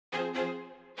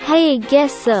Hey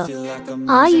guesser,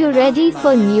 are you ready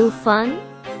for new fun?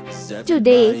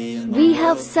 Today, we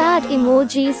have sad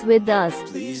emojis with us.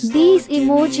 These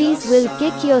emojis will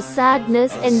kick your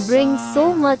sadness and bring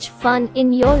so much fun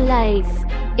in your life.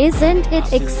 Isn't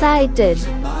it excited?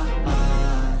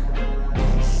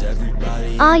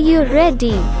 Are you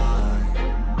ready?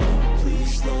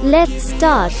 Let's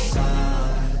start.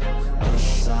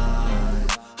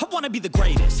 I wanna be the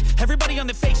greatest. Everybody on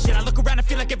the fake shit. I look around and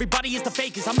feel like everybody is the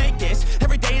fakest. I make this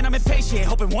every day and I'm impatient,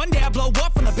 hoping one day I blow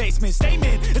up from the basement.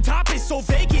 Statement, the top is so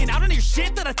vacant. I don't hear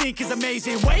shit that I think is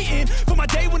amazing. Waiting for my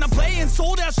day when I'm playing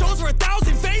sold out shows for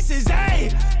 1,000 faces.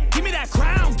 Hey, give me that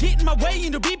crown, get in my way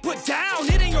and to be put down.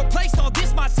 It ain't your place, all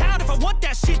this my town. If I want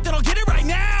that shit, then I'll get it right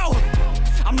now.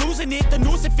 I'm losing it, the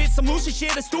noose it fits. I'm losing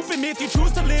shit, a stupid myth. You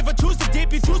choose to live or choose to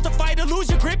dip. You choose to fight or lose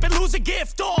your grip and lose a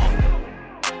gift.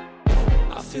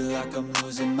 I feel like I'm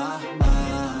losing my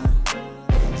mind.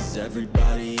 Is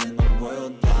everybody in the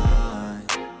world blind?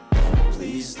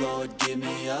 Please, Lord, give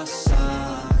me a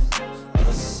sign,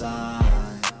 a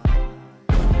sign.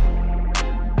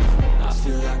 I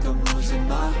feel like I'm losing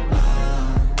my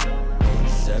mind.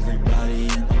 Is everybody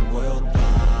in the world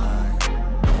blind?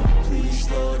 Please,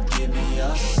 Lord, give me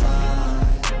a sign,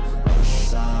 a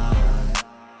sign.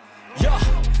 Yeah.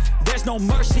 There's no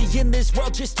mercy in this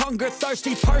world, just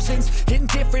hunger-thirsty persons in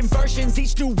different versions.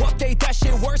 Each new update, that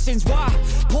shit worsens. Why?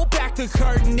 Pull back the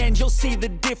curtain and you'll see the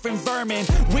different vermin.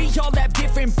 We all have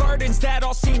different burdens that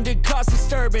all seem to cause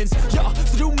disturbance. Yo,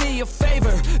 so do me a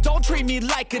favor, don't treat me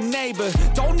like a neighbor.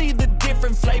 Don't need the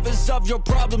different flavors of your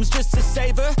problems just to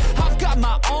savor. I've got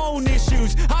my own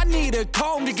issues, I need a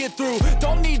comb to get through.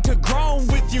 Don't need to groan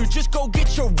with you, just go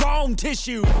get your own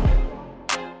tissue.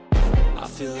 I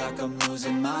feel like I'm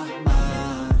losing my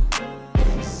mind.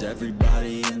 Is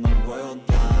everybody in the world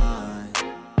blind?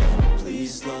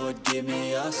 Please, Lord, give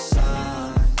me a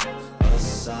sign, a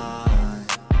sign.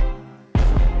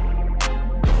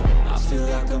 I feel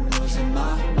like I'm losing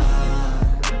my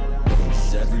mind.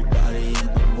 Is everybody in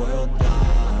the world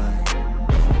blind?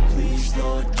 Please,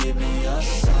 Lord, give me a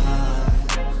sign,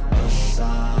 a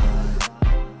sign.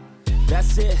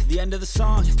 That's it, the end of the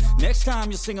song. Next time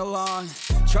you'll sing along.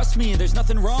 Trust me, there's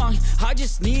nothing wrong. I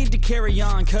just need to carry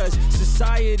on, cause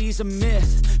society's a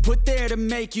myth put there to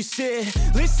make you sit.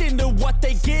 Listen to what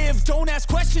they give. Don't ask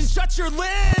questions, shut your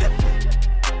lid.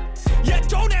 Yeah,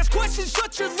 don't ask questions,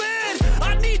 shut your lid.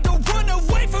 I need to run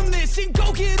away from this and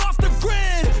go get off the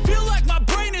grid. Feel like my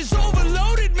brain is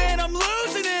overloaded, man, I'm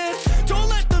losing it. Don't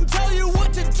let them tell you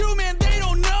what to do, man, they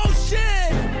don't know shit.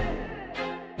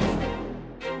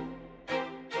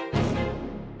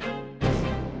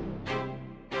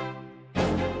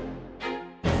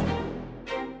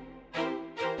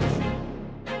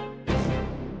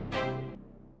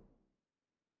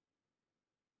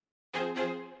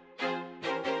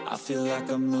 I feel like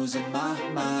I'm losing my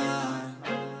mind.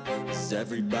 Is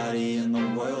everybody in the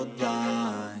world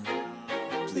blind?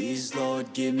 Please,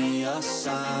 Lord, give me a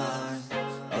sign,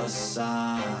 a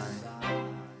sign.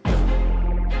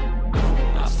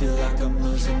 I feel like I'm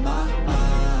losing my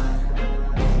mind.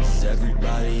 Is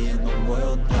everybody in the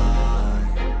world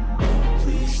blind?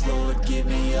 Please, Lord, give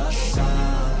me a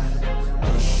sign,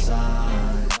 a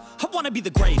sign. I wanna be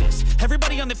the greatest.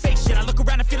 Everybody on the fake shit. I look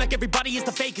around and feel like everybody is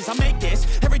the fakest. I make this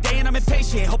every day and I'm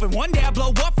impatient, hoping one day I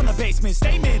blow up from the basement.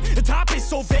 Statement, the top is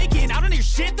so vacant. I don't hear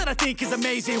shit that I think is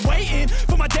amazing. Waiting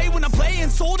for my day when I'm playing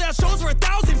sold out shows for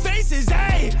 1,000 faces.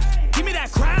 Hey, give me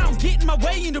that crown, get in my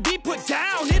way and to be put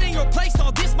down. It ain't your place,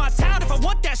 all this my town. If I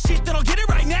want that shit, then I'll get it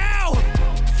right now.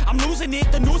 I'm losing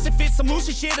it, the noose it fits. I'm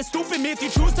losing shit, a stupid myth. You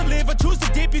choose to live or choose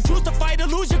to dip. You choose to fight or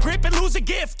lose your grip and lose a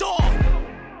gift.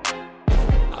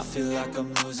 I feel like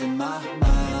I'm losing my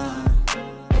mind.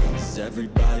 Is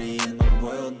everybody in the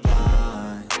world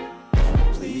blind?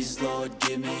 Please, Lord,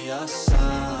 give me a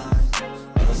sign,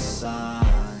 a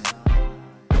sign.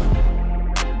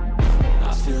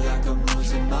 I feel like I'm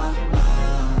losing my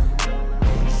mind.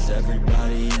 Is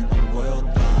everybody in the world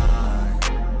blind?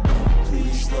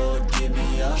 Please, Lord, give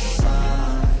me a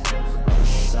sign, a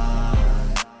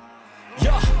sign.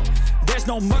 Yeah. There's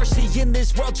no mercy in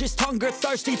this world, just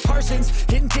hunger-thirsty persons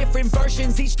in different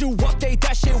versions. Each new update,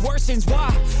 that shit worsens. Why?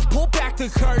 Pull back the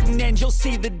curtain and you'll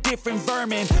see the different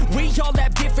vermin. We all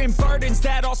have different burdens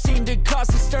that all seem to cause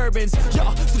disturbance.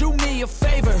 Yo, so do me a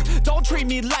favor, don't treat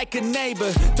me like a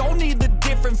neighbor. Don't need the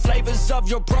different flavors of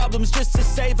your problems just to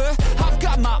savor. I've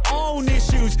got my own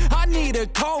issues, I need a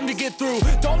comb to get through.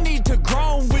 Don't need to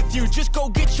groan with you, just go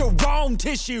get your own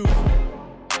tissue.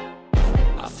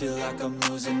 I feel like I'm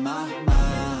losing my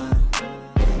mind.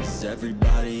 Is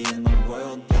everybody in the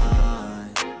world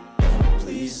blind?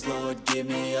 Please, Lord, give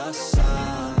me a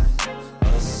sign,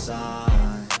 a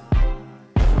sign.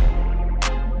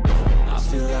 I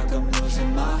feel like I'm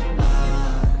losing my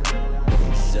mind.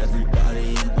 Is everybody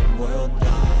in the world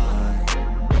blind?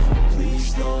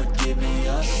 Please, Lord, give me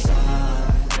a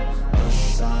sign, a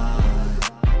sign.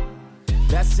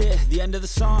 That's it, the end of the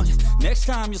song. Next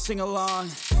time you'll sing along.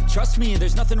 Trust me,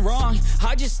 there's nothing wrong.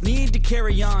 I just need to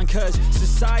carry on, cause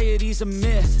society's a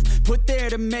myth put there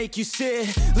to make you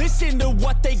sit. Listen to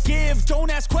what they give.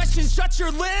 Don't ask questions, shut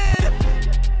your lid.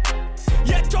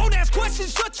 Yeah, don't ask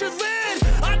questions, shut your lid.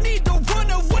 I need to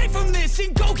run away from this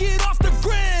and go get off the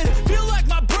grid. Feel like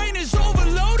my brain is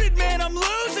overloaded, man, I'm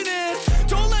losing it.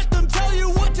 Don't let them tell you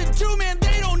what to do, man,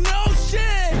 they don't know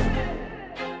shit.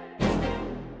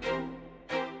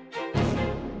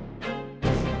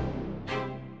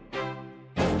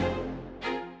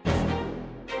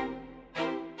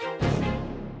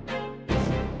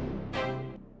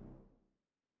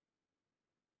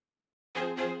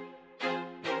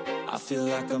 I feel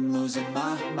like I'm losing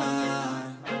my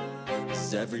mind.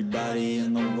 Is everybody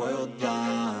in the world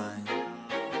blind?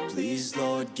 Please,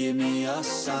 Lord, give me a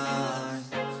sign,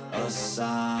 a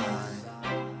sign.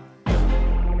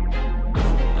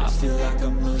 I feel like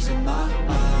I'm losing my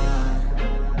mind.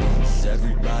 Is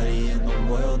everybody in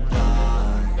the world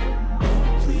blind?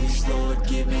 Please, Lord,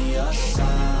 give me a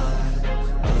sign,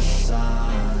 a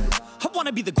sign. I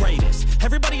wanna be the greatest.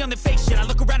 Everybody on the fake shit. I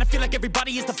look around and feel like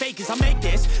everybody is the fakest. I make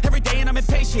this every day and I'm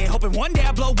impatient, hoping one day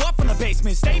I blow up from the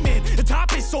basement. Statement, the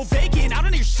top is so vacant. I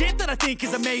don't hear shit that I think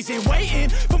is amazing. Waiting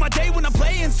for my day when I'm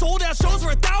playing sold out shows for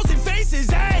 1,000 faces.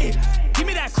 Hey, give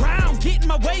me that crown, get in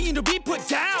my way and to be put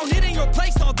down. It ain't your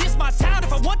place, all this my town.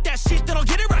 If I want that shit, then I'll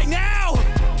get it right now.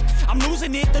 I'm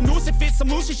losing it, the noose it fits. Some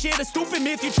losing shit, a stupid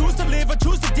myth. You choose to live or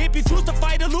choose to dip. You choose to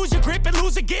fight or lose your grip and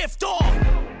lose a gift. Oh,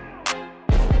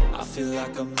 I feel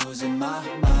like I'm losing my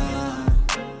mind.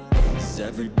 Is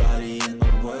everybody in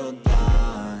the world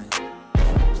blind?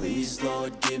 Please,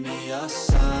 Lord, give me a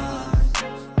sign,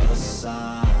 a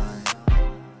sign.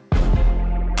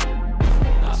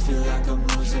 I feel like I'm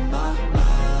losing my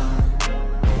mind.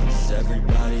 Is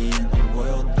everybody in the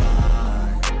world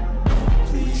blind?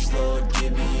 Please, Lord,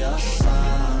 give me a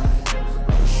sign,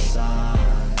 a sign.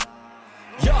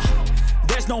 yeah.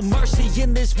 There's no mercy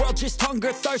in this world, just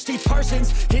hunger-thirsty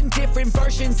persons in different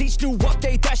versions. Each new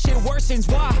update, that shit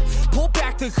worsens. Why? Pull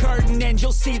back the curtain and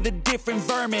you'll see the different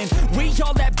vermin. We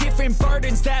all have different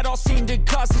burdens that all seem to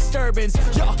cause disturbance.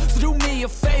 Yo, so do me a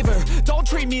favor, don't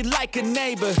treat me like a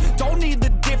neighbor. Don't need the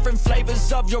different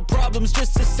flavors of your problems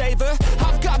just to savor.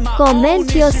 I've got my Comment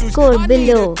own your issues. score I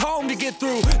below. need a comb to get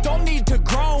through. Don't need to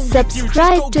groan with you.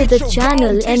 Just go Subscribe to get the your channel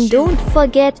own and tissue. don't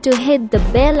forget to hit the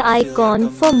bell icon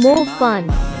for more fun.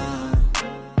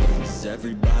 Is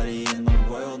everybody in the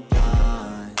world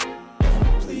blind?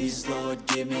 Please, Lord,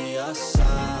 give me a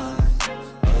sign.